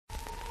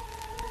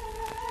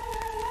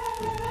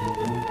You're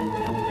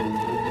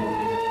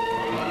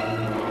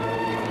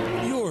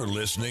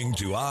listening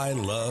to I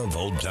Love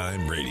Old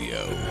Time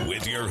Radio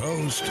with your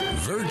host,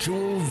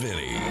 Virtual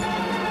Vinny.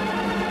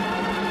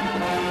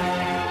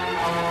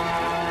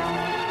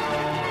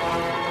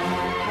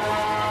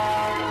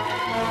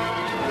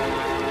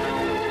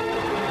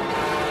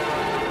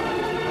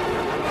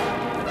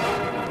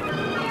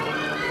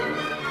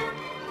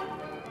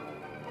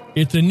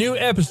 It's a new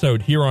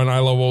episode here on I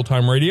Love Old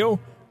Time Radio.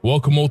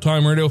 Welcome, Old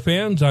Time Radio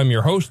fans. I'm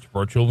your host,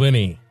 Virtual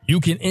Vinny. You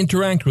can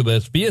interact with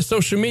us via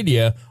social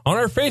media on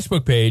our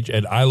Facebook page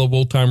at I Love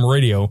Old Time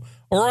Radio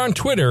or on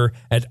Twitter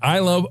at I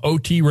Love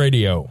OT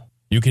Radio.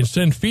 You can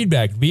send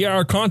feedback via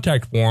our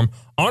contact form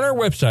on our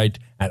website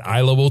at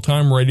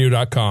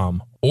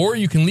iloveoldtimeradio.com, or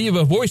you can leave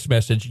a voice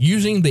message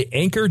using the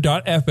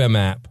Anchor.fm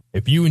app.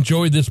 If you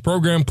enjoyed this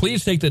program,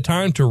 please take the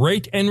time to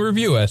rate and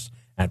review us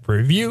at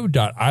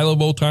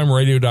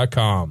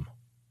review.iloveoldtimeradio.com.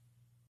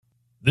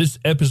 This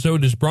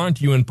episode is brought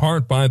to you in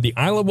part by the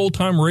I Love Old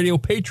Time Radio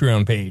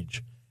Patreon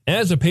page.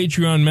 As a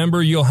Patreon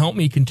member, you'll help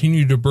me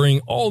continue to bring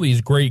all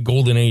these great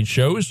Golden Age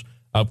shows,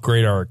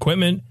 upgrade our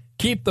equipment,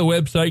 keep the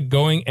website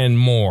going, and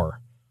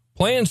more.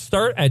 Plans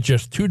start at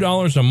just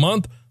 $2 a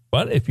month,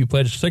 but if you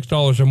pledge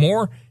 $6 or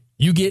more,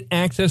 you get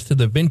access to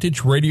the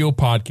Vintage Radio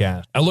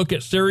Podcast, a look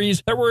at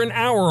series that were an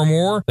hour or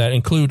more that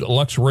include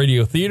Lux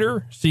Radio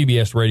Theater,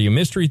 CBS Radio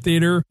Mystery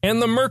Theater,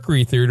 and the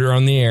Mercury Theater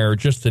on the Air,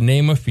 just to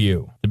name a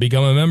few. To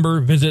become a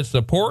member, visit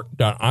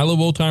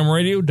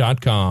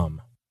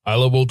support.iloveoldtimeradio.com. I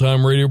Love Old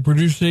Time Radio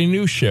produces a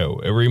new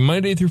show every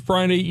Monday through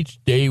Friday, each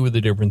day with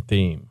a different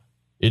theme.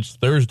 It's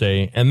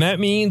Thursday, and that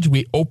means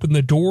we open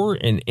the door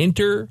and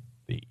enter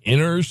the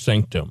inner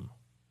sanctum.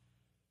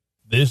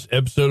 This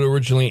episode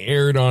originally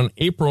aired on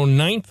April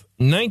 9th,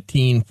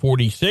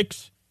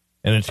 1946,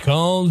 and it's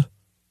called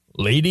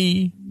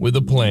Lady with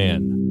a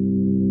Plan.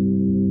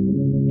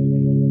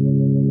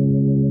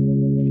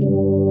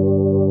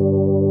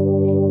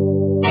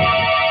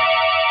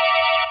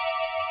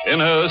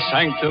 Inner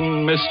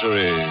Sanctum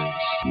Mysteries.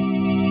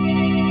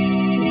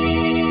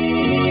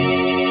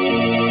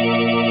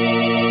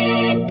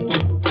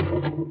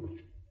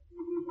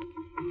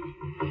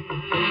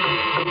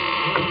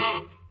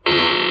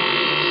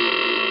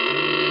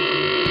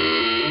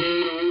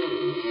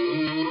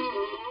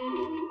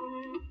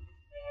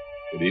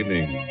 Good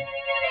evening,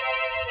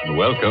 and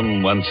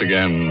welcome once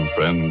again,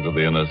 friends of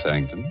the Inner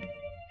Sanctum.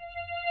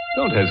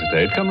 Don't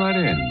hesitate, come right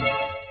in.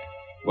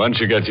 Once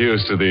you get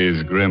used to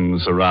these grim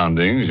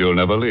surroundings, you'll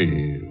never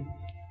leave.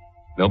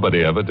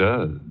 Nobody ever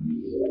does.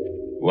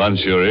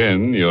 Once you're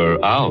in, you're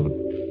out.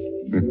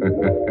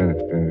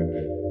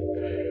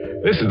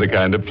 This is the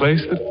kind of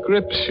place that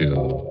grips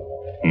you.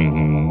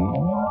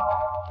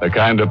 The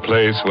kind of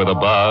place where the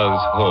bars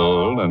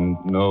hold and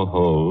no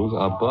holes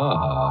are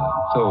barred.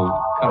 So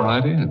come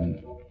right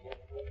in.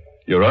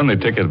 Your only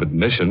ticket of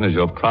admission is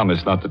your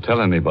promise not to tell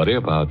anybody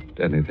about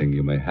anything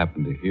you may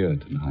happen to hear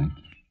tonight.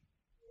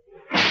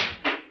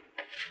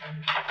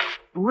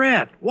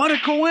 Brett, what a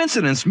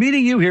coincidence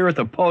meeting you here at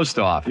the post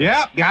office.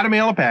 Yeah, gotta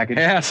mail a package.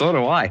 Yeah, so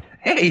do I.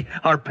 Hey,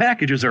 our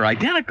packages are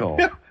identical.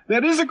 Yeah,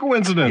 that is a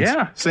coincidence.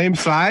 Yeah. Same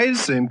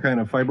size, same kind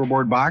of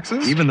fiberboard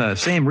boxes. Even the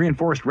same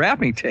reinforced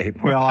wrapping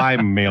tape. Well,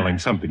 I'm mailing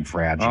something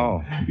fragile.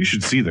 Oh. You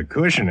should see the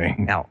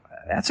cushioning. Now,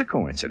 that's a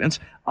coincidence.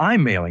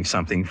 I'm mailing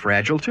something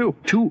fragile, too.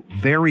 2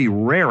 very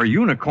rare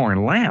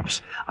unicorn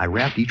lamps. I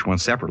wrapped each one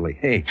separately.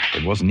 Hey,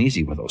 it wasn't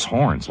easy with those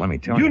horns, let me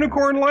tell you.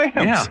 Unicorn lamps?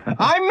 Yeah.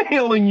 I'm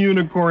mailing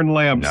unicorn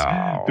lamps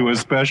No. to a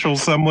special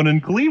someone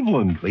in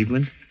Cleveland.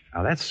 Cleveland?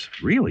 Now, that's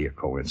really a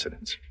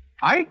coincidence.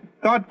 I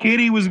thought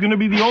Katie was going to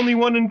be the only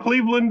one in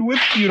Cleveland with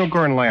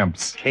unicorn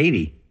lamps.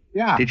 Katie.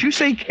 Yeah. Did you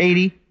say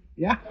Katie?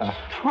 Yeah.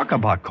 Talk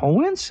about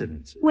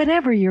coincidences.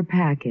 Whatever your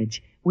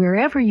package,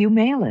 wherever you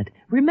mail it,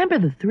 remember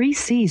the 3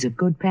 C's of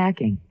good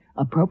packing: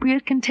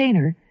 appropriate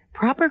container,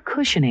 proper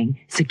cushioning,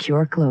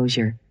 secure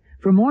closure.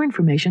 For more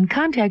information,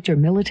 contact your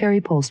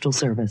military postal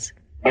service.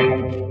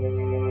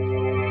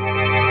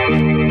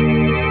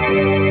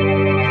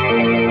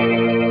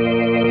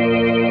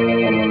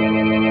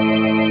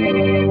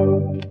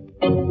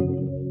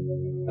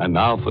 And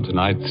now for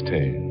tonight's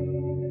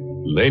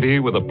tale, Lady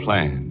with a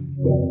Plan.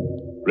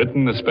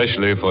 Written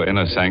especially for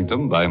Inner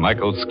Sanctum by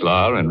Michael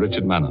Sklar and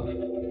Richard Manoff,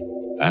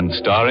 and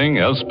starring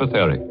Elspeth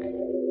Eric.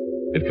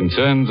 It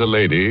concerns a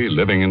lady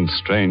living in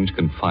strange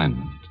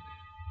confinement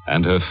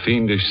and her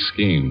fiendish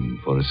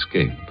scheme for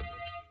escape.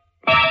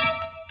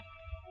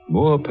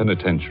 Moore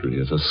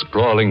Penitentiary is a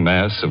sprawling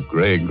mass of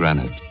gray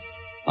granite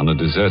on a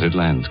deserted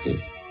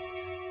landscape.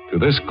 To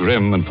this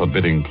grim and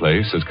forbidding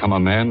place has come a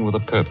man with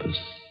a purpose: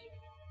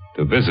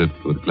 to visit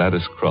with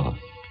Gladys Cross.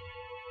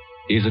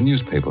 He's a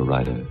newspaper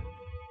writer,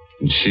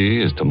 and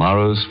she is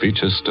tomorrow's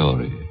feature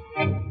story.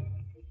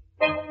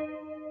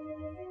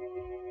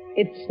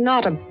 It's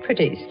not a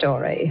pretty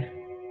story.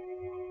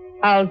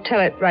 I'll tell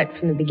it right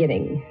from the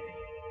beginning.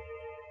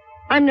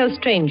 I'm no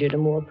stranger to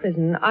Moore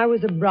Prison. I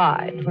was a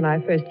bride when I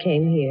first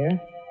came here,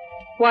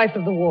 wife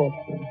of the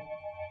warden,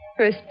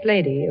 first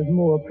lady of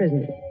Moore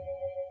Prison.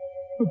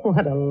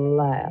 What a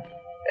laugh.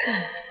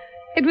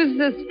 It was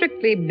a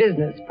strictly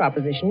business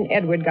proposition.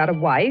 Edward got a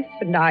wife,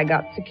 and I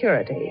got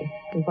security,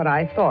 and what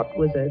I thought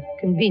was a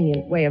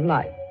convenient way of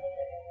life.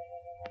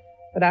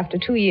 But after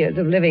 2 years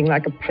of living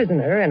like a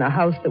prisoner in a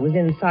house that was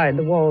inside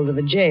the walls of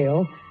a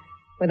jail,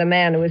 with a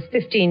man who was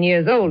 15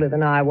 years older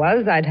than I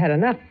was, I'd had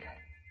enough.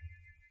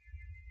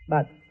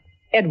 But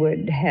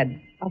Edward had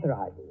other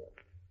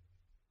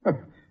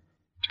ideas.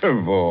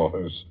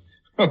 Divorce.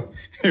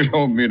 You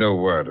don't mean a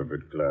word of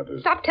it,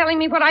 Gladys. Stop telling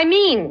me what I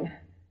mean.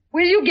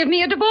 Will you give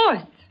me a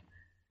divorce?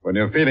 When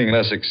you're feeling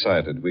less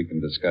excited, we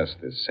can discuss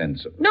this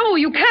sensibly. No,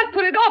 you can't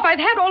put it off. I've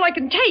had all I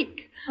can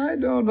take. I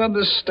don't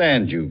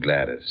understand you,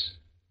 Gladys.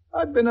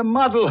 I've been a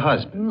model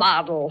husband.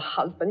 Model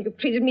husband. You've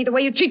treated me the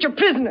way you treat your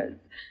prisoners.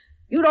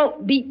 You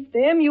don't beat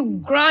them.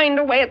 You grind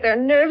away at their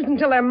nerves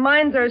until their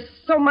minds are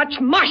so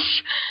much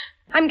mush.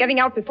 I'm getting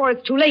out before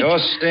it's too late. You're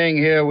staying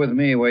here with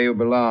me where you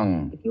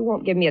belong. If you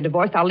won't give me a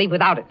divorce, I'll leave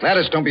without it.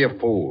 Gladys, don't be a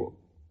fool.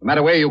 No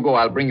matter where you go,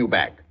 I'll bring you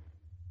back.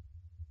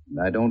 And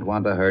I don't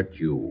want to hurt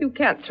you. You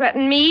can't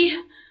threaten me.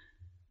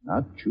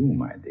 Not you,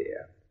 my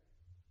dear.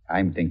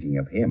 I'm thinking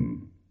of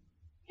him.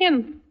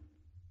 Him?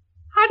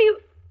 How do you...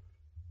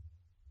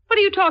 What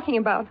are you talking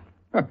about?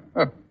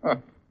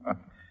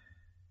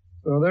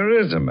 So there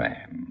is a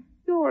man.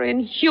 You're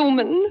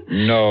inhuman.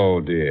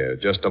 No, dear.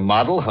 Just a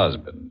model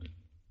husband.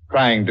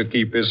 Trying to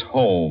keep his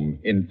home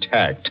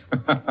intact.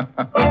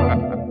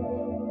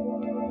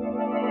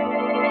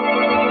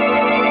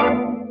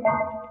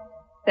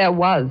 There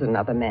was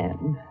another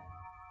man.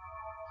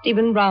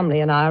 Stephen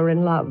Bromley and I were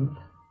in love,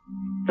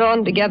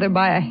 drawn together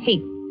by a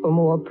hate for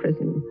Moore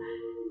Prison.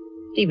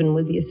 Stephen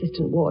was the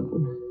assistant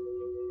warden.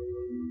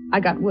 I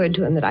got word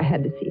to him that I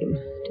had to see him,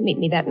 to meet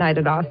me that night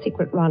at our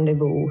secret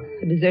rendezvous,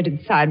 a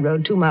deserted side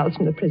road 2 miles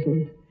from the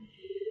prison.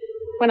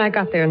 When I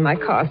got there in my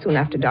car soon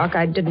after dark,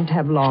 I didn't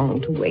have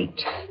long to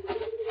wait.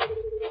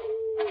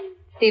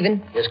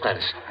 Stephen? Yes,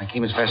 Gladys. I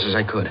came as fast as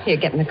I could. Here,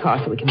 get in the car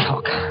so we can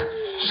talk.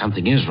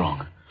 Something is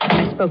wrong.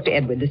 I spoke to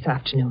Edward this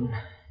afternoon.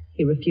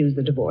 He refused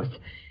the divorce,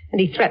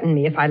 and he threatened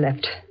me if I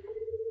left.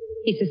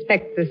 He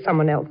suspects there's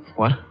someone else.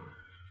 What?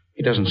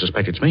 He doesn't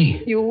suspect it's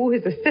me. You,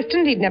 his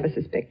assistant, he'd never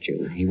suspect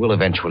you. He will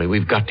eventually.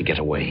 We've got to get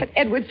away. But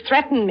Edward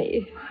threatened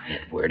me.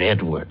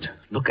 Edward.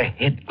 Look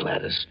ahead,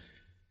 Gladys.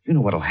 You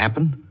know what'll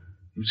happen.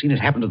 You've seen it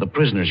happen to the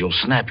prisoners. You'll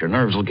snap. Your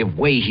nerves will give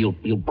way. He'll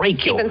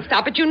break you. Stephen,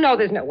 stop it. You know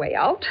there's no way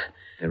out.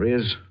 There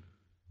is.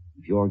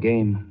 If you're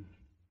game.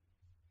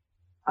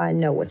 I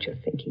know what you're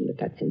thinking, but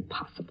that's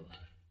impossible.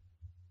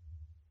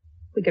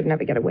 We could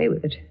never get away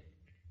with it.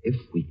 If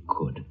we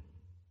could,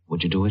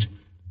 would you do it?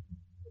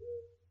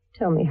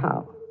 Tell me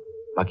how.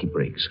 Bucky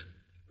Briggs.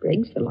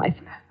 Briggs, the life?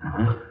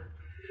 Uh-huh.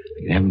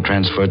 You can have him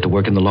transferred to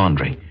work in the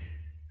laundry.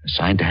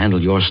 Assigned to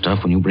handle your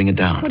stuff when you bring it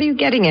down. What are you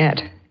getting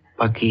at?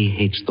 Bucky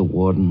hates the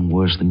warden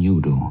worse than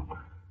you do.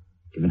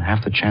 Given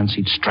half the chance,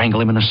 he'd strangle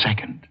him in a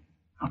second.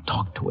 Now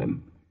talk to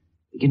him.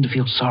 Begin to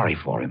feel sorry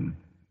for him.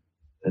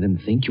 Let him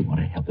think you want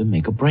to help him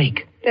make a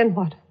break. Then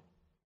what?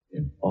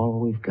 Then all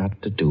we've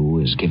got to do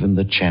is give him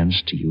the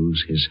chance to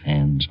use his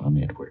hands on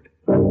Edward.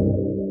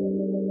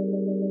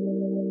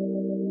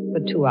 For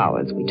 2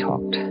 hours we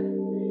talked.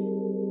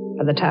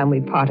 By the time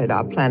we parted,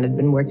 our plan had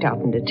been worked out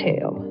in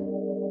detail.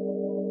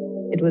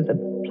 It was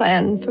a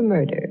plan for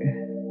murder.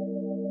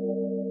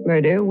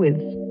 Murder with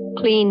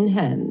clean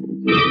hands.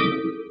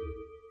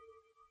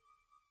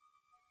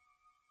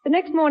 The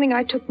next morning,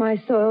 I took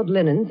my soiled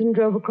linens and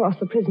drove across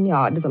the prison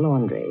yard to the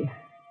laundry.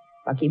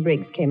 Bucky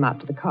Briggs came out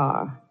to the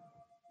car.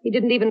 He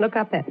didn't even look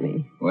up at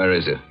me. Where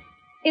is it?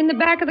 In the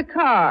back of the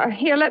car.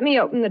 Here, let me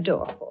open the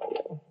door for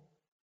you.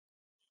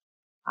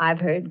 I've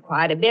heard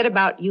quite a bit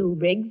about you,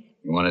 Briggs.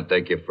 You want to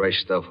take your fresh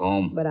stuff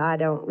home? But I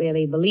don't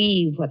really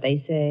believe what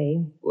they say.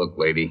 Look,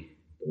 lady,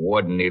 the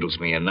warden needles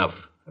me enough.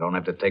 I don't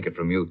have to take it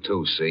from you,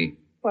 too, see?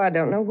 Well, I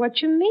don't know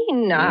what you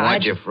mean now. You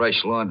want your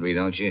fresh laundry,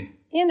 don't you?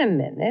 In a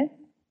minute.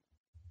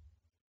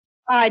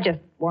 I just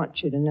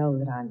want you to know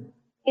that I'm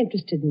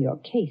interested in your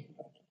case,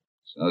 Bucky.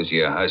 So's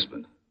your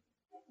husband.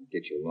 I'll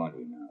get your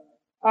laundry now.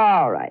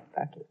 All right,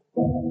 Bucky.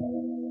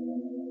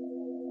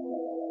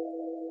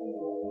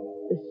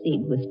 The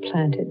seed was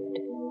planted.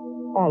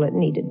 All it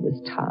needed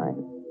was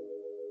time.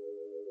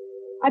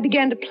 I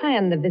began to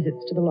plan the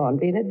visits to the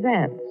laundry in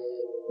advance.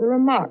 The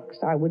remarks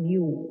I would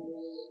use,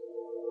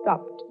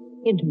 dropped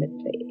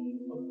intimately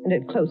and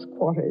at close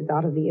quarters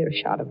out of the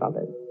earshot of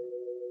others.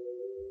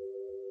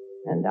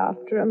 And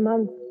after a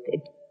month,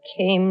 it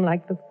came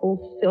like the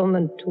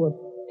fulfillment to a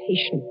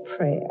patient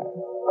prayer.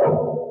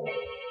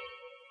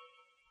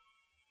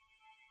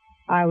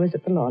 I was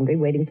at the laundry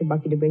waiting for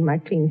Bucky to bring my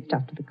clean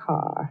stuff to the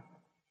car.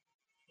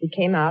 He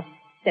came out,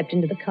 stepped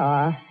into the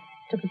car,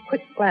 took a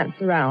quick glance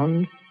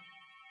around,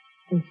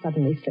 and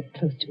suddenly slipped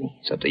close to me.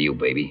 It's up to you,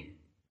 baby.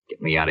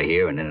 Get me out of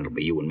here, and then it'll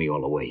be you and me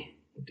all the way.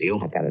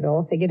 Deal? I've got it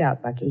all figured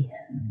out, Bucky.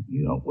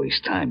 You don't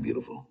waste time,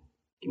 beautiful.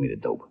 Give me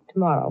the dope.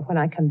 Tomorrow, when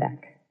I come back,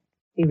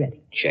 be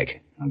ready.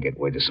 Check. I'll get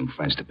word to some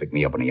friends to pick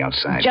me up on the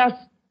outside. Just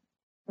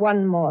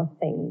one more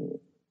thing.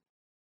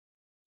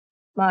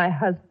 My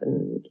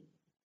husband.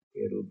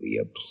 It'll be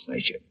a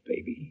pleasure,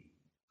 baby.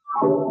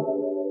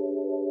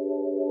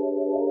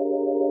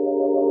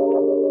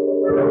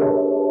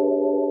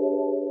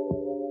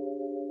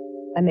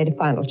 I made a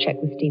final check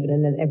with Stephen,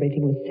 and then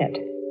everything was set.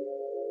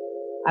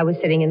 I was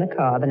sitting in the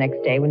car the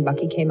next day when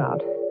Bucky came out.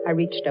 I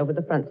reached over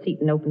the front seat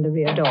and opened the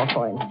rear door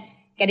for him.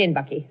 Get in,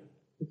 Bucky.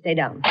 And stay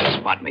down.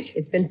 Spot me.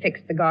 It's been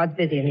fixed. The guard's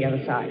busy on the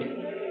other side.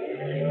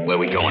 Where are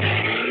we going?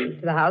 To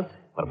the house.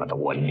 What about the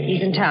warden?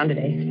 He's in town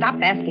today. Stop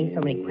asking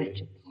so many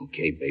questions.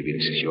 Okay, baby,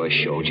 this is your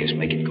show. Just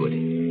make it good.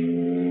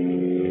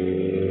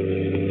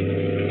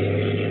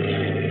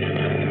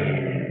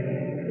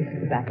 This is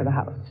the back of the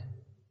house.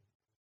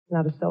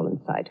 Not a soul in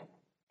sight.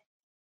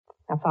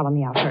 Now follow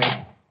me out.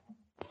 Hurry.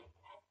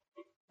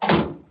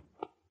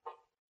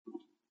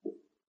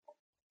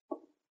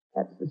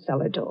 That's the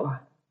cellar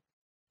door.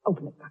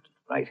 Open it, Bucky.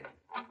 Right.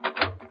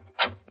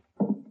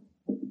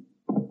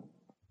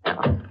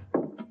 Now,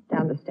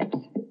 down the steps.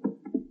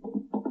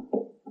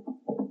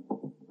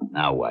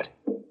 Now what?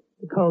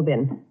 The coal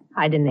bin.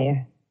 Hide in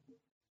there.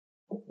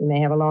 You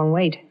may have a long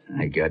wait.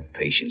 I got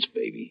patience,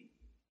 baby.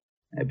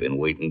 I've been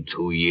waiting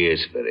 2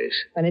 years for this.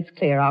 When it's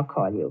clear, I'll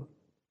call you.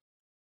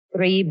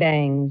 3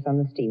 bangs on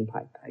the steam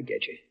pipe. I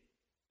get you.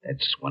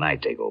 That's when I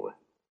take over.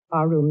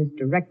 Our room is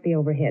directly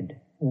overhead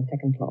on the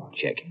second floor.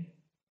 Check.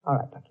 All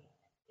right, Bucky.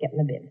 Get in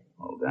the bin.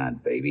 Hold on,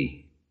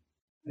 baby.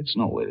 That's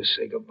no way to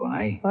say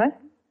goodbye. What?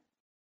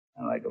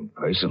 I like 'em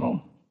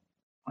personal.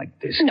 Like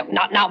this. No,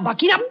 not now,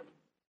 Bucky. No.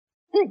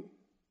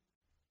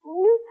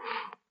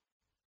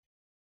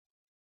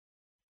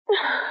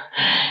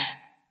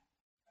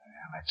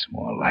 That's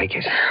more like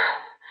it.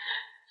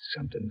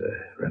 Something to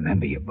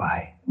remember you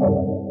by.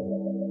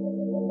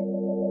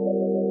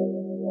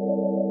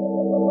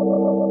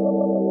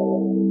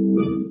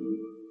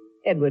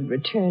 Edward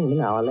returned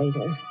an hour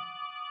later.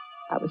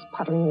 I was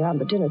puttering around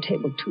the dinner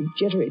table, too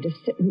jittery to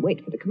sit and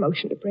wait for the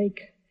commotion to break.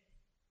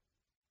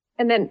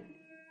 And then,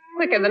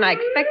 quicker than I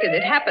expected,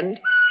 it happened.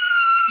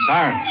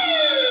 Siren.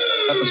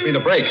 That must mean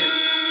a break.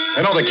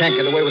 They know they can't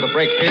get away with a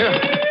break here.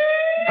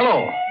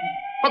 Hello.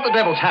 What the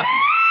devil's happened?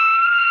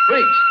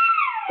 Briggs,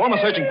 form a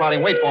searching party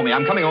and wait for me.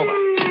 I'm coming over.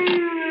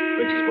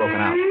 Briggs is broken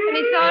out.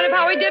 Any sign of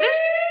how he did it?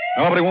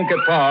 Nobody won't get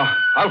far.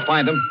 I'll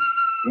find him.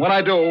 And when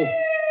I do,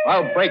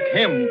 I'll break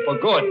him for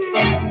good.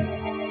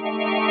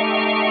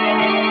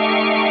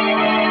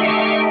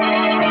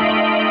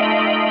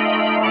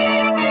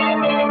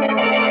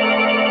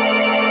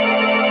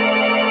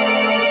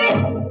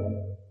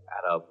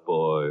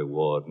 Attaboy,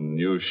 Warden.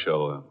 You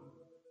show him.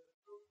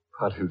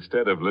 But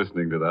instead of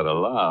listening to that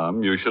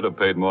alarm, you should have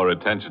paid more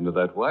attention to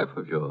that wife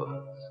of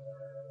yours.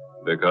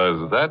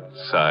 Because that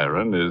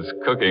siren is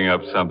cooking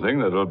up something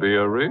that'll be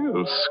a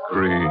real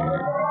scream.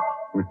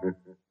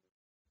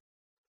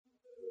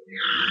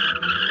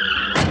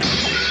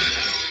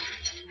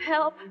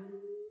 Help.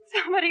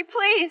 Somebody,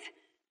 please.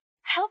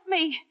 Help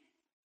me.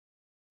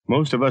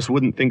 Most of us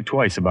wouldn't think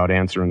twice about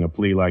answering a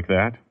plea like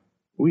that.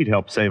 We'd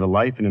help save a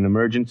life in an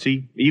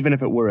emergency, even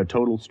if it were a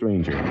total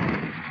stranger.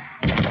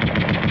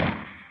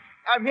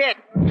 I'm hit.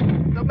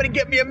 Somebody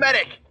get me a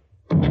medic.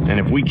 And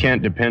if we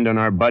can't depend on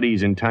our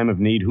buddies in time of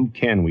need, who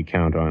can we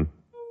count on?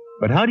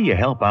 But how do you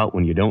help out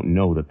when you don't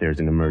know that there's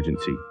an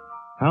emergency?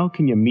 How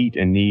can you meet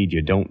a need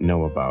you don't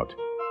know about?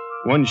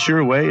 One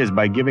sure way is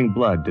by giving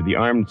blood to the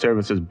Armed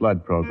Services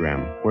Blood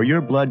Program, where your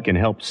blood can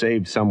help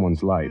save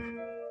someone's life.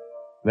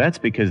 That's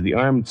because the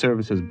Armed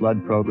Services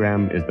Blood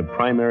Program is the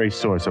primary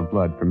source of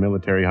blood for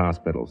military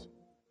hospitals.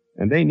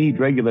 And they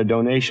need regular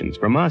donations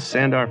from us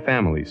and our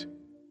families.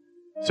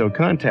 So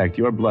contact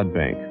your blood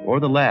bank or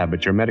the lab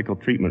at your medical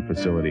treatment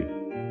facility.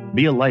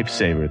 Be a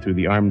lifesaver through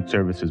the Armed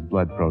Services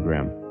Blood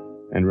Program.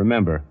 And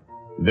remember,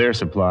 their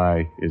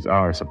supply is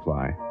our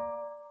supply.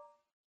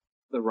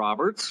 The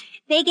Roberts.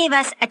 They gave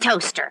us a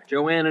toaster.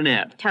 Joanne and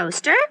Ed.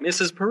 Toaster?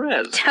 Mrs.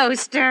 Perez.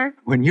 Toaster.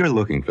 When you're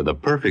looking for the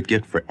perfect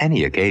gift for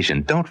any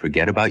occasion, don't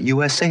forget about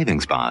U.S.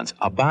 Savings Bonds.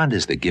 A bond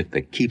is the gift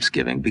that keeps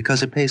giving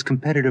because it pays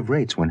competitive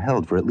rates when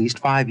held for at least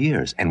 5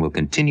 years and will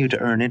continue to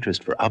earn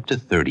interest for up to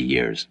 30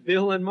 years.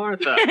 Bill and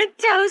Martha.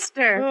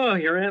 Toaster. Oh,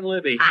 your Aunt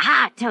Libby.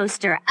 Aha,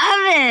 toaster.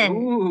 Oven.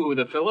 Ooh,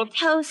 the Phillips.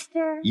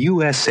 Toaster.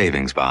 U.S.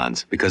 Savings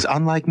Bonds, because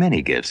unlike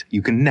many gifts,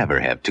 you can never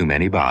have too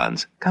many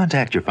bonds.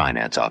 Contact your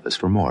finance office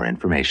for more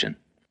information.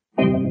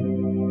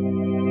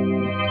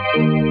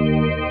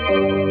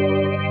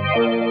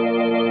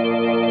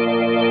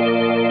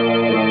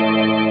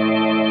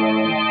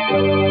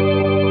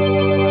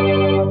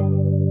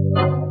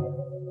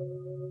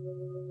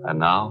 And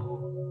now,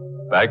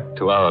 back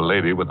to Our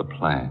Lady with a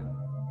plan.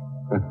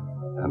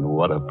 And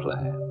what a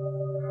plan.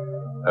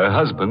 Her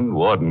husband,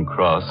 Warden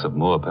Cross of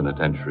Moore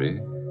Penitentiary,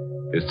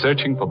 is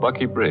searching for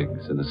Bucky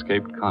Briggs, an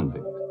escaped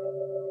convict.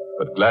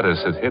 But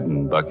Gladys has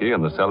hidden Bucky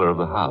in the cellar of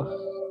the house.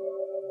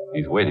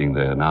 He's waiting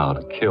there now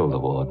to kill the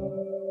warden.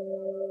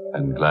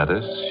 And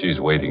Gladys, she's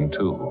waiting,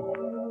 too,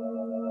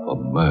 for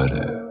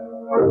murder.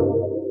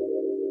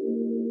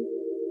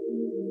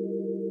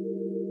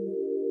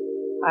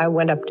 I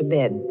went up to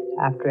bed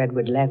after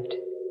Edward left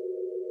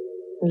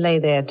and lay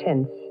there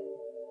tense.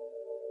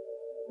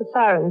 The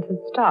sirens had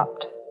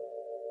stopped.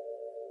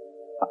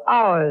 For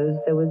hours,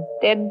 there was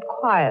dead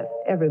quiet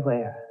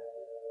everywhere.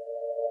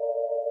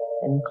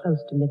 Then, close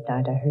to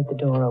midnight, I heard the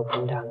door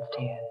open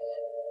downstairs.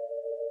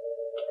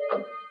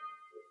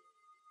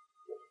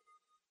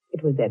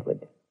 It was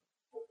Edward.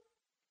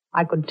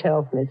 I could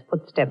tell from his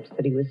footsteps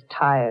that he was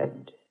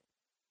tired,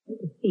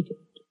 defeated.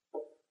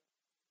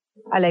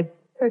 I lay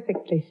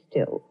perfectly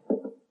still,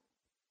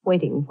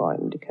 waiting for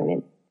him to come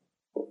in.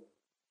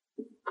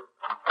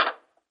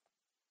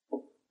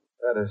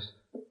 Gladys,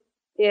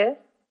 Yes?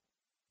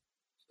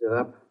 still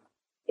up?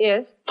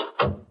 Yes?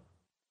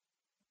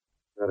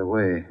 Got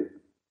away.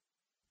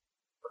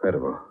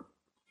 Incredible.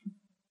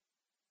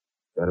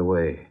 Got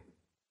away.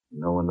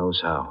 No one knows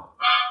how.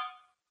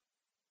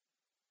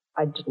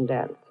 I didn't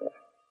answer.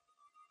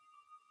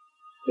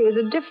 He was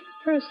a different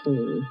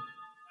person,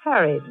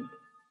 harried,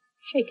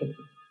 shaken.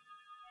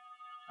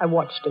 I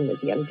watched him as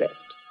he undressed.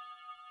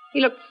 He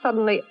looked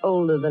suddenly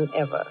older than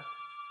ever,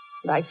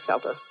 and I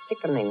felt a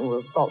sickening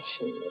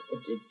revulsion at the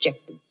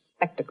dejected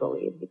spectacle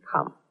he had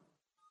become.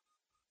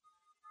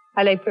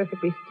 I lay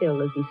perfectly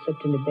still as he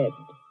slipped into bed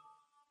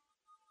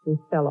and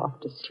fell off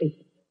to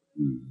sleep.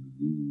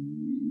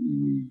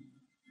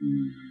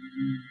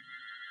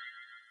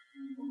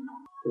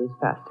 He was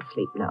fast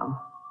asleep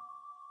now.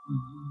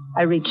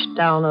 I reached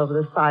down over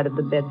the side of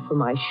the bed for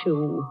my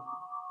shoe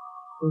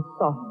and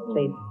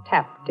softly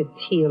tapped its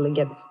heel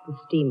against the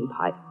steam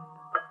pipe.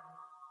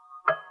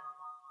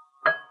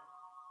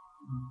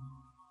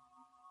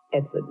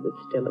 Edward was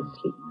still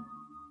asleep.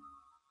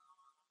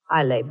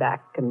 I lay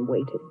back and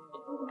waited.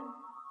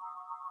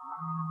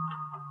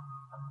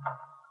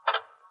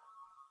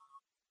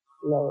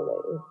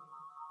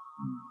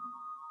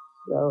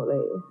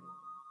 Slowly.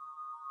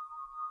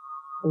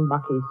 And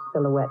Bucky's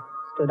silhouette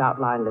stood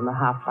outlined in the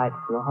half-light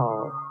from the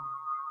hall.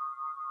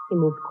 He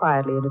moved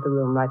quietly into the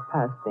room right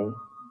past me.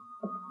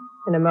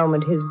 In a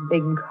moment, his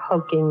big,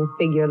 hulking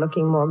figure,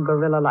 looking more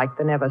gorilla-like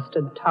than ever,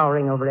 stood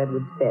towering over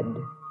Edward's bed.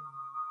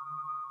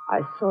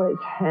 I saw his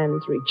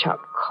hands reach out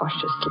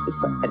cautiously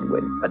for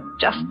Edward, but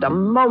just a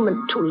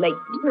moment too late.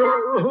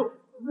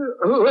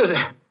 Who is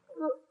it?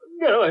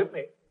 Get away from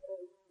me.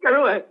 Get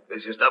away.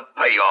 This is the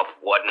payoff,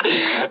 Warden.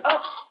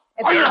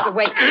 Edward was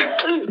awake,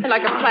 and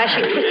like a flash,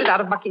 he twisted out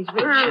of Bucky's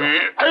reach.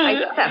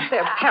 I sat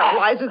there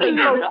paralyzed as they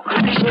both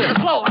crashed to the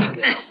floor.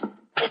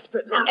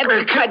 Desperately,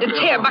 Edward tried to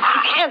tear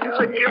Bucky's hands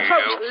from the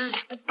throat,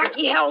 but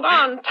Bucky held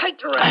on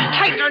tighter and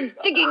tighter,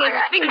 digging his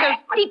fingers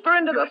deeper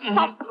into the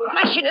soft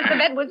fleshiness of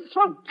Edward's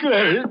throat.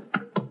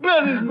 Gladys,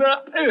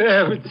 for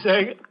heaven's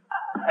sake,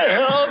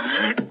 help.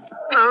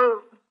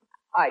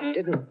 I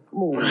didn't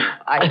move.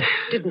 I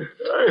didn't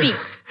speak.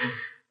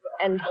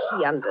 And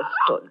he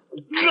understood.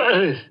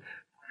 Gladys,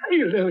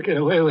 you'll never get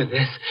away with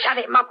this. Shut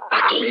him up,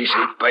 Bucky. Easy,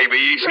 baby,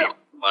 easy.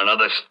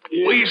 Another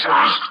squeeze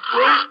of his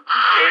throat.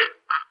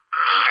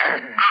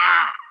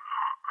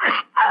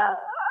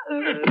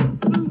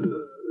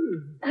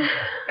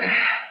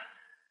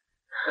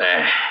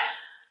 There.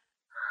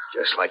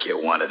 Just like you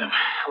wanted him.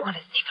 I want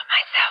to see for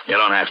myself. You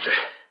don't have to.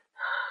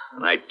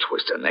 When I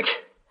twist her neck, it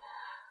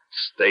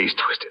stays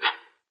twisted.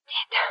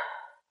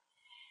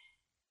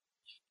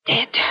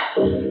 Dead.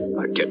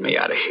 Now get me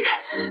out of here.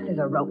 There's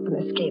a rope and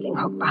a scaling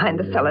hook behind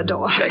the cellar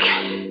door. Check.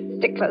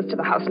 Stick close to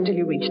the house until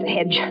you reach the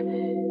hedge.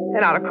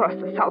 Then out across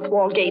the south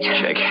wall gate.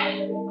 Check.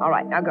 All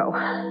right, now go.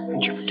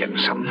 Aren't you forgetting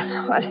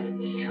something? What?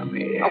 Come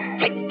here. Oh,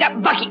 please,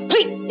 stop, Bucky,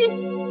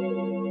 please.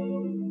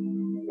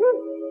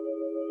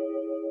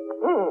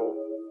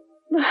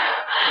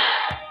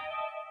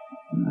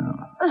 No.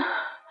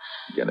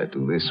 Gotta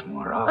do this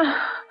more often.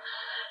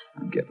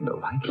 I'm getting to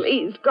like it.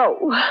 Please,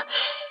 go.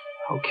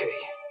 Okay.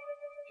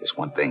 Just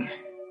one thing.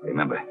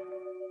 Remember,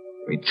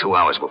 give me 2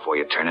 hours before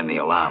you turn in the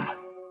alarm.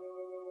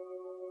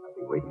 I'll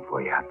be waiting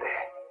for you out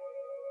there.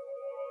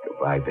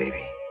 Goodbye,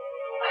 baby.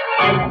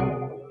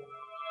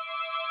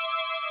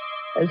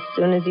 As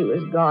soon as he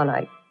was gone,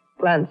 I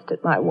glanced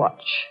at my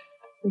watch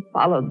and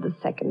followed the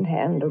second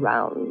hand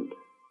around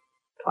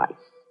twice.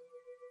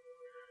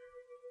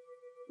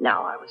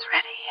 Now I was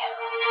ready.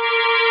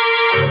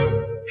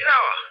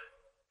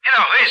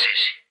 Who is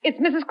this? It's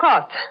Mrs.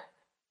 Cross.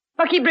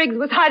 Bucky Briggs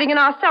was hiding in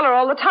our cellar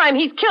all the time.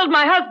 He's killed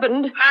my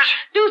husband. What?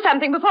 Do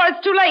something before it's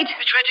too late.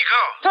 Which way to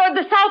go? Toward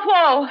the south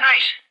wall.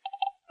 Nice.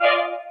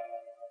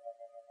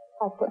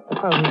 I put the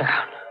phone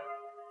down.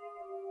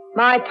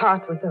 My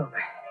part was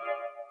over.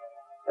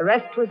 The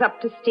rest was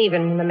up to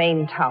Stephen in the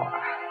main tower.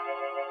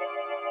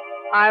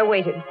 I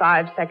waited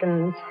 5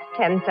 seconds,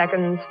 10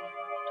 seconds,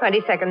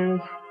 20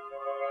 seconds.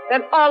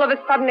 Then all of a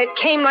sudden it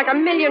came like a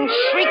million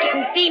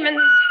shrieking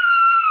demons.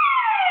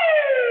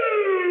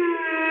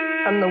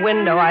 From the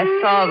window I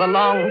saw the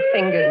long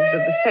fingers of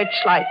the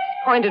searchlights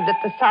pointed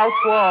at the south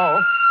wall.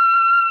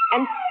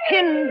 And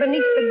pinned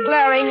beneath the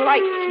glaring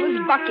lights was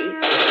Bucky,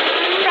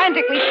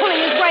 frantically pulling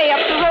his way up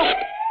the rope.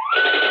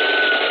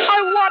 I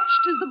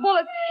watched as the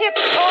bullets hit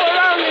all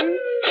around him,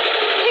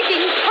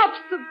 picking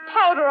puffs of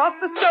powder off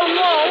the stone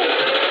wall.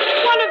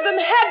 One of them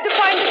had to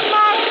find its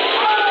mark.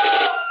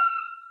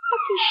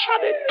 Bucky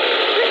shuddered,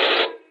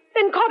 slipped,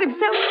 then caught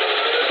himself.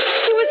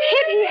 He was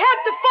hit. He had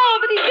to fall,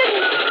 but he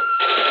didn't.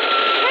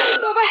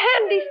 Hand over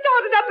hand, he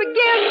started up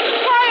again,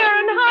 higher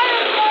and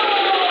higher.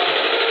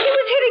 He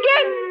was hit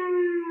again,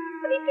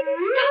 but he didn't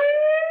stop.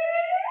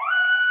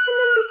 And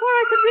then before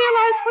I could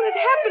realize what had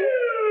happened,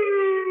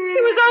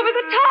 was over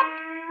the top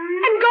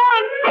and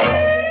gone.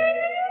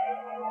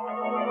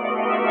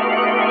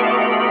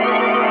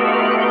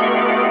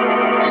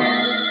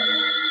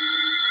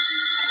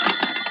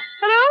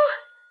 Hello?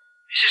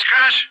 Mrs.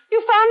 Cross?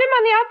 You found him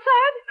on the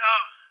outside? No,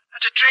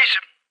 not to trace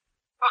him.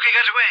 Bucky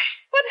got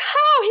away. But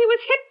how? He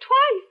was hit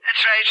twice.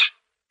 That's right.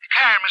 The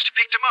car must have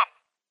picked him up.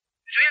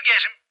 But we'll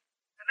get him.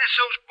 Unless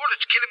those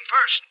bullets kill him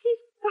first.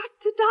 He's got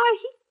to die.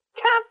 He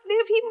can't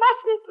live. He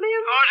mustn't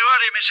live. Don't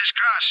worry, Mrs.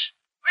 Cross.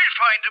 We'll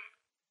find him.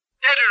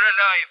 Dead or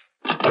alive.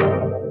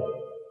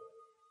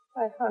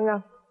 I hung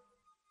up.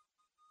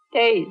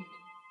 Dazed.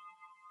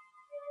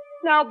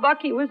 Now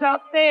Bucky was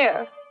out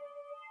there,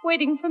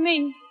 waiting for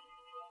me.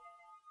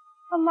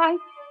 A light.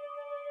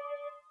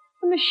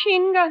 A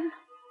machine gun.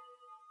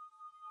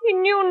 He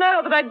knew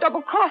now that I'd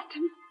double-crossed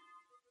him.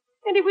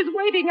 And he was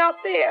waiting out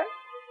there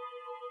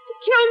to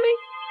kill me.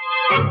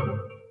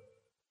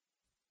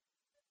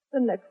 The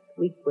next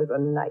week was a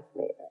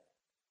nightmare.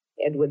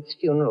 Edward's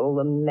funeral,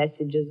 the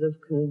messages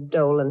of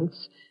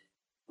condolence.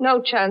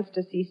 No chance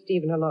to see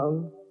Stephen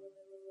alone.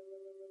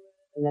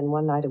 And then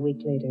one night a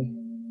week later,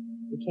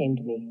 he came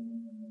to me.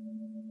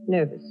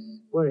 Nervous,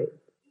 worried.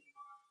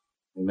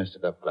 We messed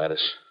it up,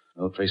 Gladys.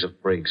 No trace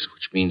of Briggs,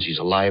 which means he's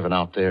alive and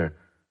out there.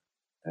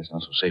 That's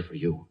not so safe for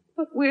you.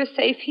 But we're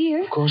safe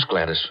here. Of course,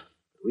 Gladys.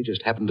 We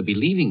just happen to be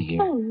leaving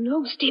here. Oh,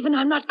 no, Stephen,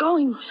 I'm not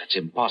going. That's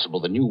impossible.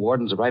 The new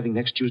warden's arriving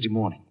next Tuesday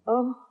morning.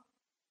 Oh,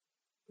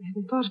 I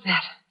hadn't thought of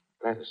that.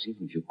 Gladys,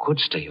 even if you could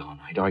stay on,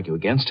 I'd argue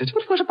against it.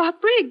 But what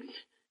about Briggs?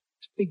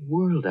 It's a big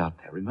world out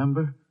there,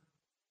 remember?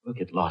 We'll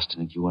get lost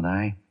in it, you and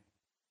I.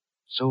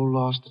 So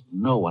lost that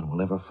no one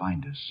will ever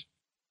find us.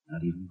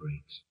 Not even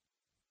Briggs.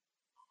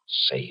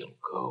 Say you'll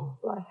go.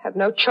 Well, I have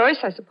no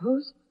choice, I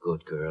suppose.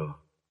 Good girl.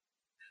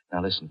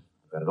 Now listen,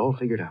 I've got it all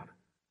figured out.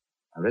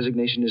 Our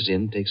resignation is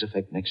in, takes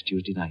effect next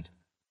Tuesday night.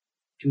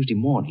 Tuesday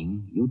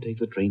morning, you take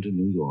the train to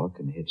New York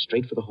and head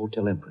straight for the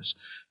Hotel Empress.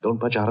 Don't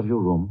budge out of your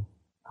room.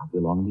 I'll be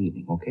along in the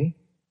evening, okay?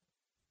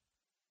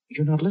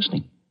 You're not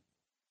listening.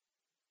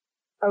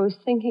 I was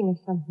thinking of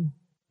something.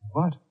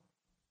 What?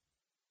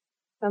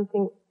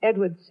 Something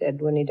Edward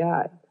said when he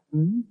died.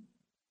 Hmm?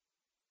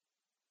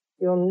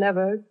 You'll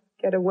never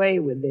get away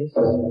with this.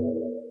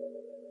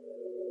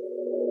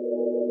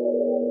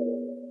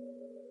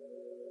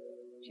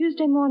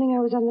 Tuesday morning,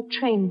 I was on the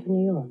train for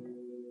New York.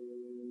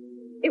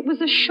 It was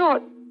a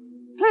short,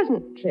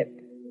 pleasant trip.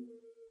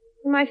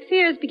 And my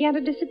fears began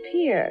to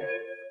disappear.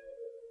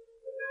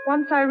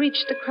 Once I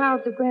reached the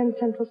crowds of Grand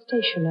Central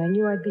Station, I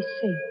knew I'd be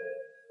safe.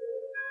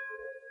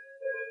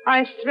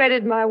 I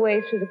threaded my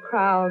way through the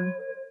crowd,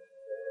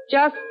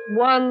 just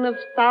one of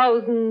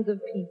thousands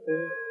of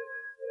people.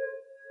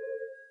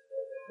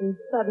 And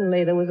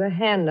suddenly there was a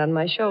hand on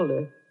my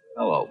shoulder.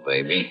 Hello,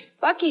 baby.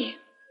 Bucky.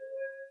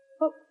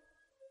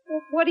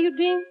 What are you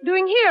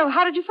doing here?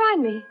 How did you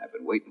find me? I've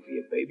been waiting for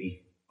you,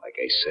 baby. Like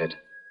I said.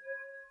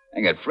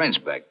 I got friends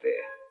back there.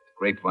 The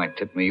grapevine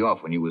tipped me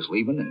off when you was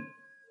leaving, and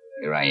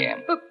here I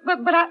am. But I...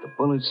 The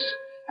bullets,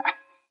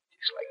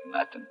 just like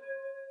nothing.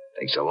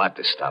 Takes a lot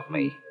to stop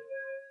me.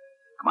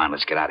 Come on,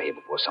 let's get out of here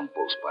before some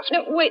fool spots me.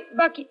 No, wait,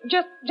 Bucky.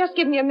 Just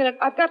give me a minute.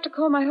 I've got to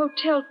call my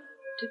hotel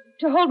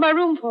to hold my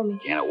room for me.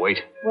 Can't it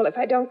wait? Well, if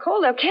I don't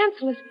call, they'll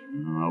cancel it.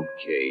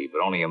 Okay,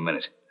 but only a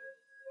minute.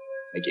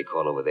 Make your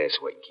call over there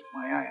so I can keep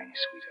my eye on you,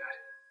 sweetheart.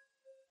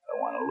 I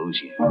don't want to lose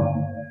you.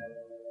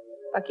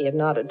 Bucky had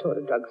nodded toward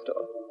a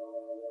drugstore.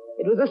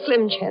 It was a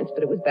slim chance,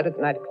 but it was better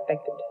than I'd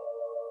expected.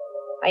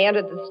 I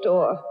entered the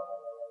store,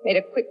 made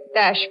a quick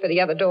dash for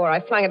the other door. I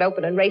flung it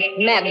open and raced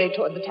madly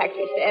toward the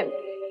taxi stand.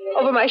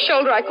 Over my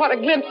shoulder, I caught a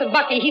glimpse of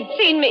Bucky. He'd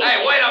seen me.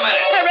 Hey, wait a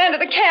minute. I ran to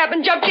the cab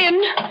and jumped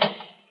in.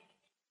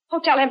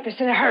 Hotel Empress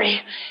in a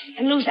hurry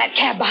and lose that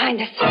cab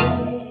behind us.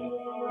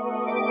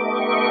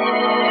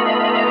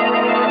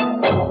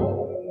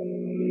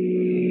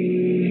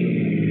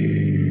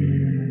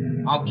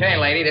 Okay,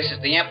 lady, this is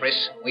the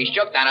Empress. We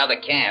shook that other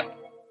cab.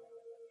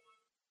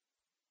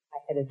 I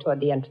headed toward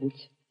the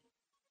entrance.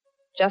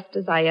 Just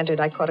as I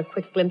entered, I caught a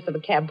quick glimpse of a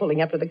cab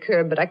pulling up to the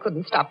curb, but I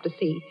couldn't stop to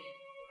see.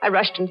 I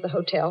rushed into the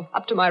hotel,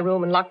 up to my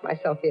room, and locked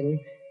myself in.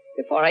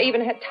 Before I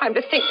even had time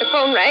to think, the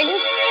phone rang.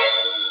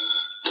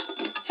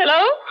 Hello?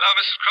 Hello,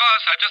 Mrs.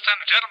 Cross. I just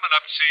sent a gentleman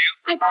up to see you.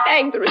 I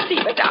banged the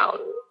receiver down.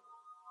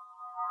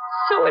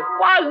 So it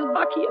was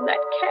Bucky in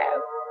that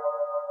cab.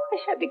 I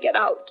had to get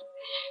out.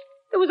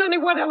 There was only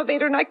one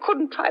elevator, and I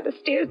couldn't try the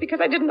stairs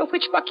because I didn't know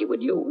which Bucky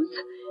would use.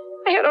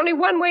 I had only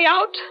one way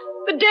out,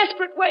 the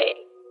desperate way,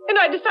 and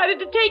I decided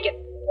to take it.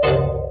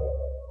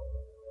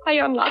 I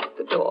unlocked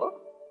the door.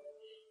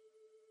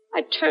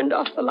 I turned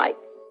off the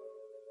lights,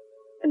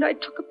 and I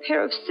took a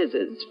pair of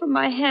scissors from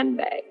my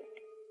handbag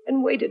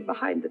and waited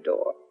behind the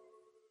door.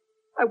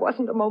 I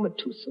wasn't a moment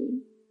too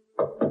soon.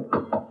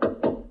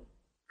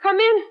 Come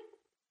in.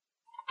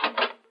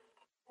 I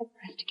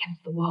pressed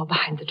against the wall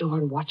behind the door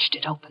and watched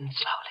it open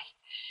slowly.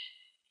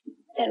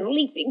 Then,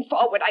 leaping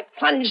forward, I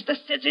plunged the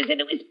scissors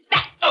into his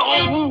back.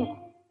 Oh!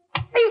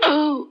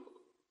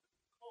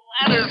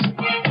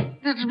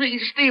 That's me,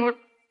 Stephen.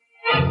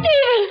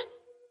 Stephen!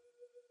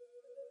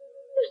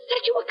 You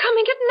said you were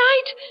coming at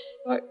night.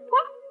 I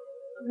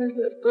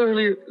left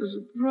earlier to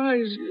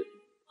surprise you.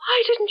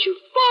 Why didn't you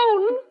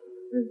phone?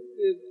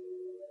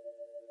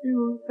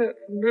 You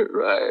hadn't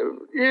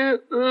arrived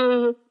yet.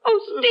 Oh,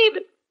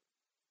 Stephen.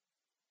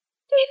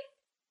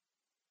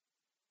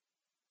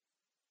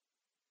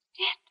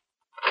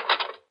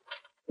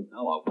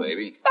 Hello,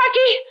 baby.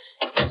 Bucky!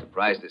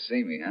 Surprised to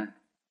see me, huh?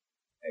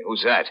 Hey,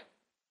 who's that?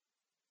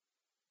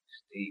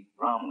 Steve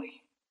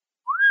Bromley.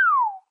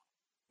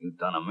 You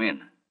done him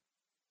in.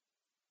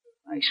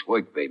 Nice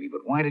work, baby,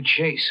 but why the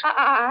chase?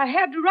 I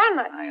had to run.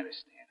 I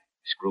understand.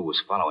 Screw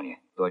was following you.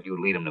 Thought you'd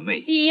lead him to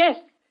me. Yes.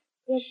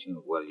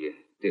 Sure, well, you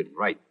did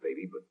right,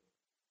 baby, but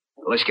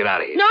let's get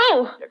out of here.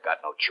 No. You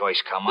got no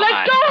choice. Come on.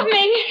 Let go of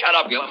me. Shut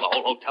up. You'll have the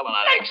whole hotel in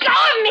our Let go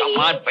of me.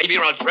 Come on, baby,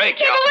 or I'll break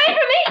you. Get away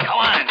from me. Come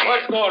on.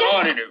 What's going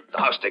on in you? The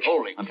house stick.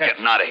 I'm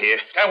getting out of here.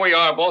 There we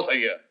are, both of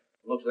you.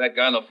 Looks like that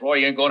guy on the floor.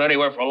 You ain't going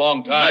anywhere for a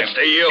long time. That's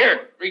to you.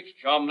 Here, reach,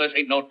 chum. This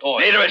ain't no toy.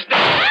 Neither is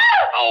this.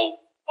 Oh,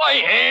 my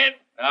hand.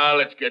 Now,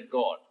 let's get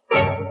going.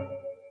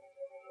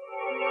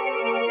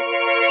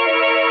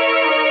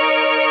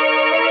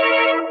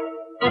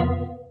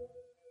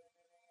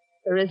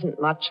 There isn't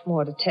much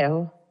more to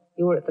tell.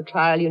 You were at the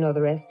trial, you know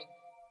the rest.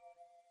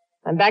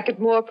 I'm back at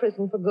Moore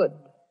Prison for good.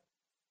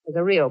 As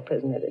a real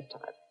prisoner this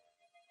time.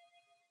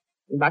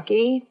 And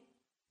Bucky,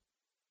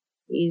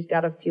 he's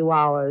got a few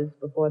hours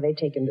before they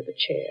take him to the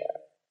chair.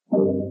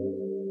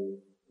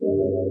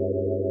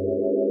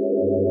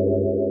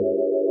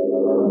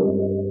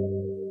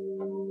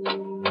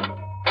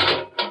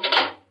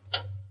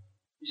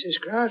 Mrs.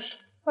 Cross,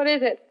 What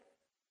is it?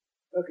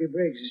 Bucky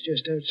Briggs is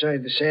just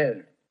outside the cell.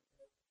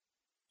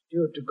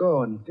 Due to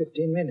go in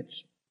 15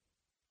 minutes.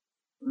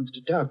 Wants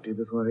to talk to you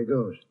before he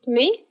goes. To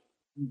me?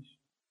 Yes.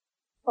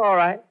 All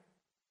right.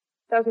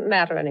 Doesn't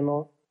matter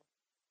anymore.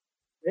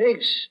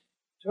 Briggs,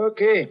 it's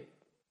okay.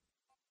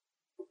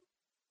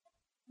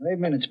 5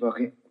 minutes,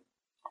 Bucky.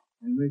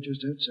 And we're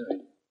just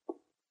outside.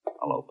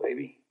 Hello,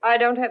 baby. I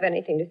don't have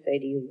anything to say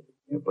to you.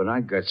 Yeah, but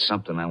I got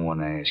something I want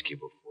to ask you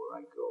before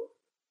I go.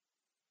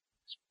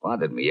 It's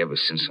bothered me ever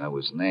since I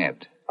was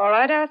nabbed. All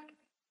right, ask.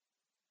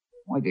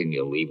 Why didn't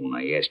you leave when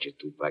I asked you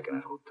to back in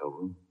that hotel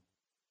room?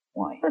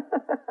 Why?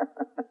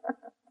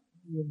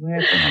 You're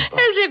laughing about.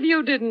 As if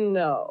you didn't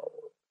know.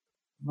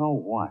 No,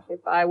 what?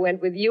 If I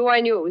went with you,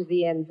 I knew it was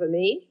the end for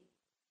me.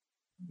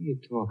 What are you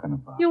talking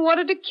about? You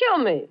wanted to kill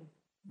me.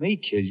 Me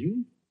kill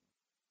you?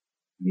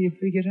 What do you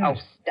figure out?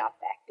 Oh, stop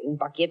acting,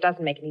 Bucky. It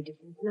doesn't make any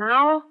difference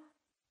now.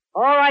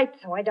 All right,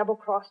 so I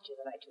double-crossed you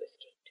the night you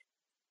escaped.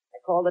 I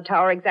called the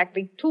tower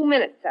exactly 2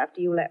 minutes after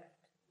you left.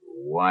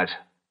 What?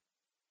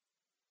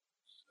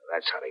 So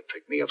that's how they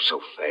picked me up so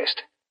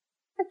fast.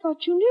 I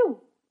thought you knew.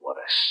 What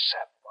a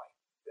sap, boy.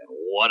 Then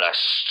what a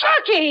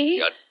sap. Bucky!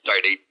 You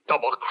dirty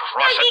double-crosser.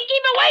 Bucky,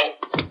 keep away!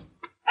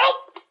 Help!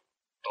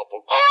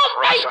 Double-crosser.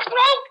 My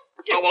throat!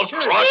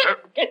 Double-crosser.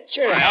 Get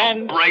your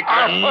hand. I'll break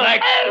her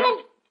neck.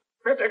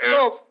 Better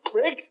go,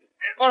 Briggs,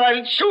 or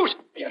I'll shoot.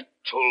 You're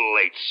too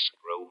late,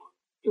 Screw.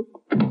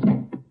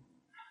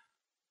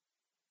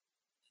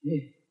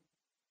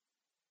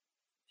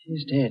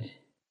 She's dead.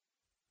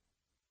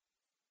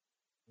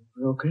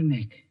 Broke her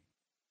neck.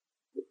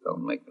 It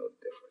don't make no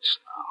difference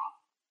now.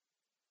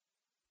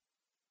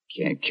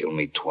 Can't kill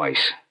me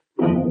twice.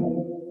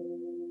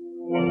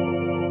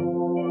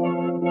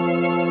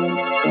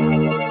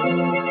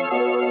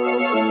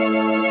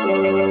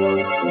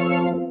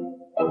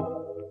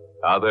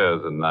 Now,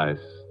 there's a nice,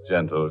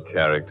 gentle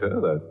character,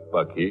 that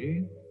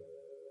Bucky.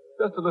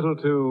 Just a little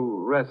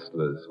too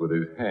restless with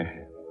his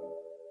hands.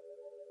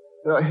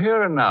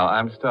 Here and now,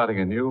 I'm starting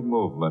a new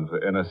movement for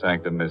Inner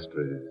Sanctum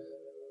Mysteries.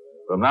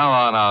 From now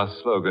on, our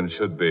slogan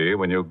should be,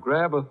 when you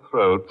grab a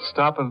throat,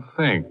 stop and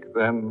think,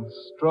 then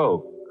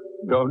stroke,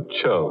 don't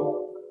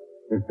choke.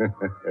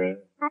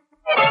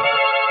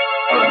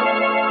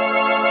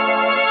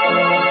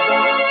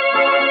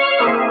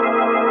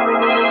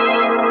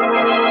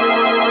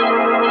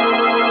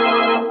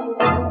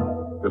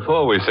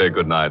 Before we say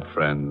goodnight,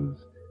 friends,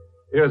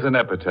 here's an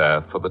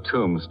epitaph for the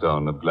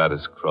tombstone of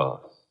Gladys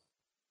Cross.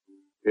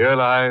 Here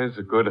lies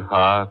a good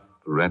heart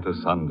rent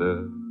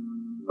asunder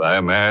by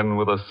a man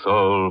with a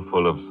soul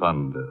full of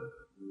thunder.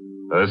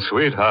 Her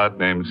sweetheart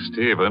named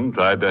Stephen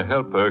tried to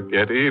help her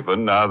get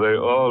even. Now they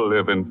all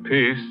live in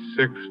peace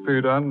 6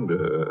 feet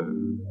under.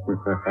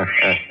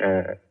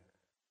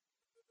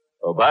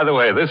 Oh, by the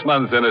way, this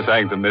month's Inner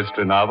Sanctum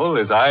Mystery novel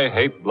is I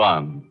Hate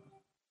Blondes.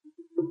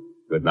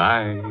 Good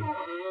night.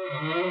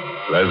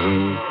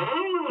 Pleasant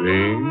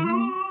dreams.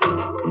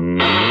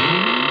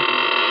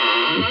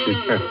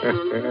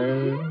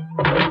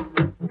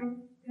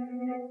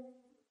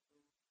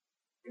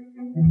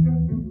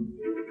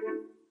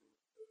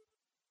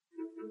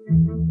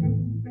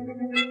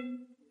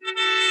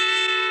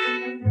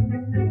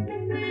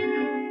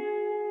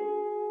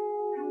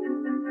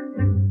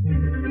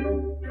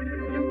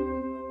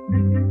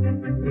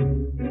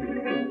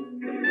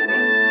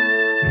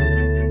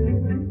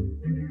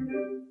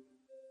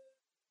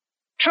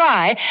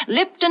 Try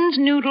Lipton's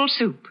Noodle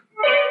Soup.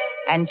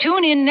 And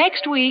tune in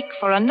next week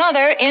for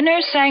another Inner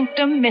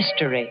Sanctum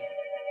mystery.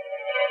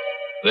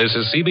 This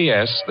is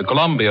CBS, the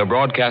Columbia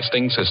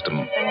Broadcasting System.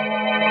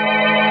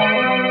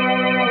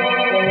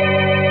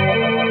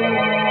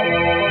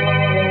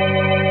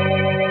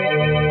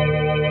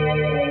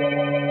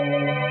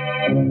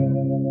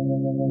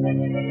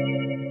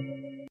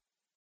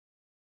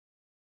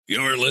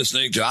 You're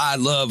listening to I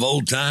Love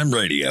Old Time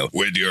Radio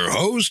with your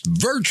host,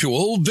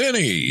 Virtual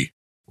Vinny.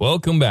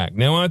 Welcome back.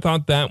 Now, I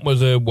thought that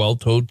was a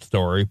well-told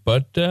story,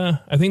 but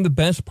I think the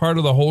best part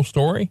of the whole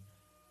story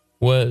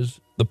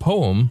was the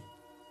poem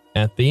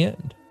at the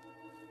end.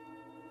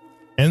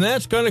 And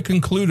that's going to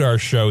conclude our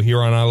show here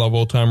on I Love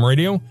Old Time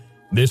Radio.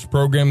 This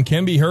program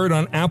can be heard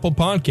on Apple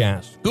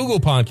Podcasts,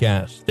 Google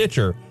Podcasts,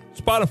 Stitcher,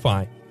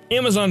 Spotify,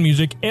 Amazon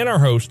Music, and our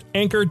host,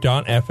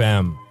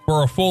 Anchor.fm.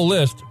 For a full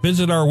list,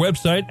 visit our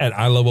website at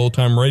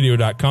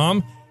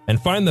iloveoldtimeradio.com and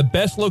find the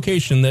best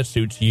location that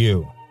suits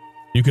you.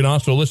 You can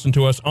also listen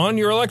to us on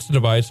your Alexa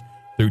device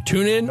through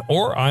TuneIn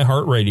or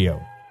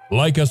iHeartRadio.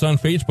 Like us on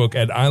Facebook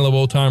at I Love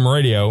Old Time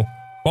Radio.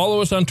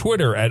 Follow us on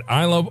Twitter at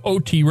I Love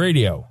OT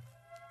Radio.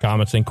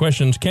 Comments and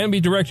questions can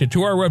be directed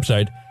to our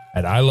website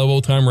at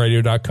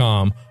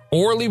iloveoldtimeradio.com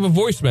or leave a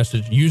voice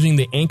message using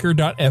the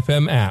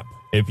Anchor.fm app.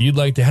 If you'd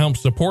like to help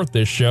support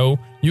this show,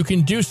 you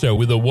can do so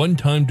with a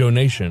one-time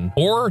donation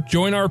or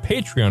join our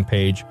Patreon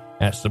page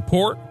at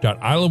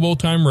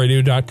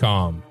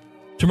support.iloveoldtimeradio.com.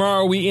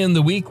 Tomorrow we end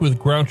the week with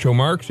Groucho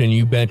Marx and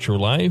You Bet Your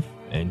Life,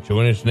 and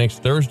join us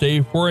next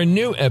Thursday for a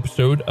new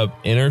episode of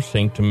Inner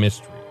Sanctum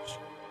Mysteries.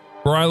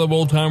 For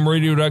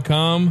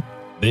iloveoldtimeradio.com,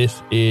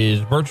 this is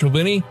Virtual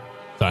Vinny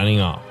signing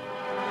off.